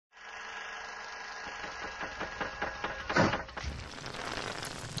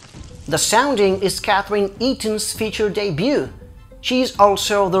The Sounding is Catherine Eaton's feature debut. She is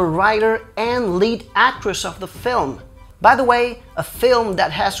also the writer and lead actress of the film. By the way, a film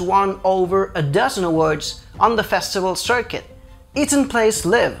that has won over a dozen awards on the festival circuit. Eaton plays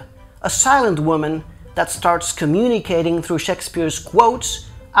Liv, a silent woman that starts communicating through Shakespeare's quotes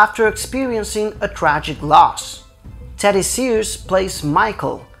after experiencing a tragic loss. Teddy Sears plays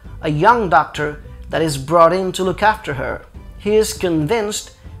Michael, a young doctor that is brought in to look after her. He is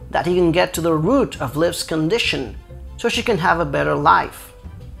convinced that he can get to the root of Liv's condition so she can have a better life.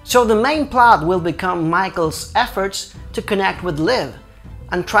 So the main plot will become Michael's efforts to connect with Liv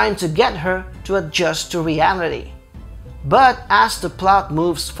and trying to get her to adjust to reality. But as the plot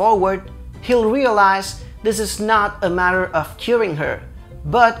moves forward, he'll realize this is not a matter of curing her,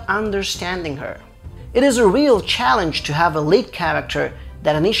 but understanding her. It is a real challenge to have a lead character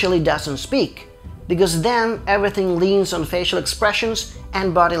that initially doesn't speak, because then everything leans on facial expressions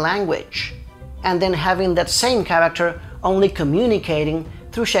and body language, and then having that same character only communicating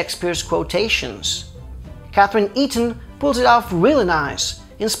through Shakespeare's quotations. Catherine Eaton pulls it off really nice,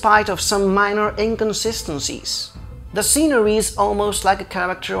 in spite of some minor inconsistencies. The scenery is almost like a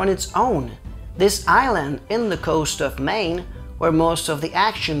character on its own. This island in the coast of Maine, where most of the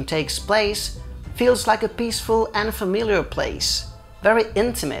action takes place, feels like a peaceful and familiar place, very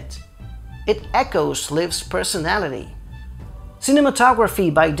intimate. It echoes Liv's personality.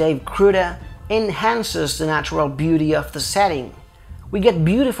 Cinematography by Dave Kruta enhances the natural beauty of the setting. We get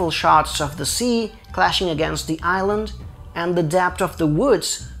beautiful shots of the sea clashing against the island and the depth of the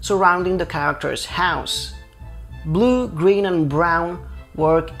woods surrounding the character's house. Blue, green and brown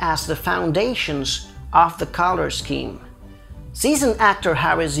work as the foundations of the color scheme. Seasoned actor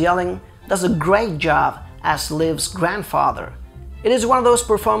Harris Yelling does a great job as Liv's grandfather. It is one of those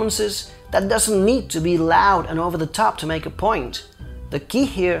performances that doesn't need to be loud and over the top to make a point. The key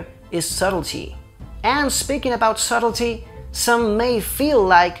here is subtlety. And speaking about subtlety, some may feel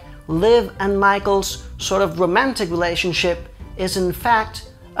like Liv and Michael's sort of romantic relationship is in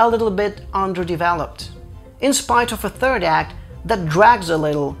fact a little bit underdeveloped. In spite of a third act that drags a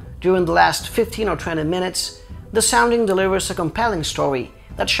little during the last 15 or 20 minutes, The Sounding delivers a compelling story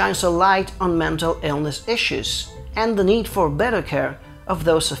that shines a light on mental illness issues and the need for better care of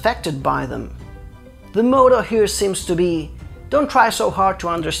those affected by them. The motto here seems to be, don't try so hard to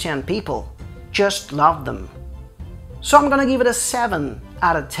understand people, just love them. So I'm gonna give it a 7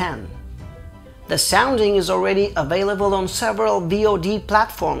 out of 10. The Sounding is already available on several VOD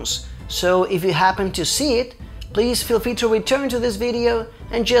platforms, so if you happen to see it, please feel free to return to this video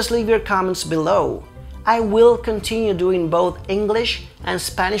and just leave your comments below. I will continue doing both English and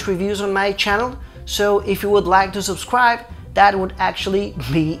Spanish reviews on my channel, so if you would like to subscribe, that would actually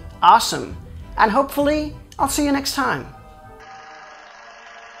be awesome. And hopefully, I'll see you next time.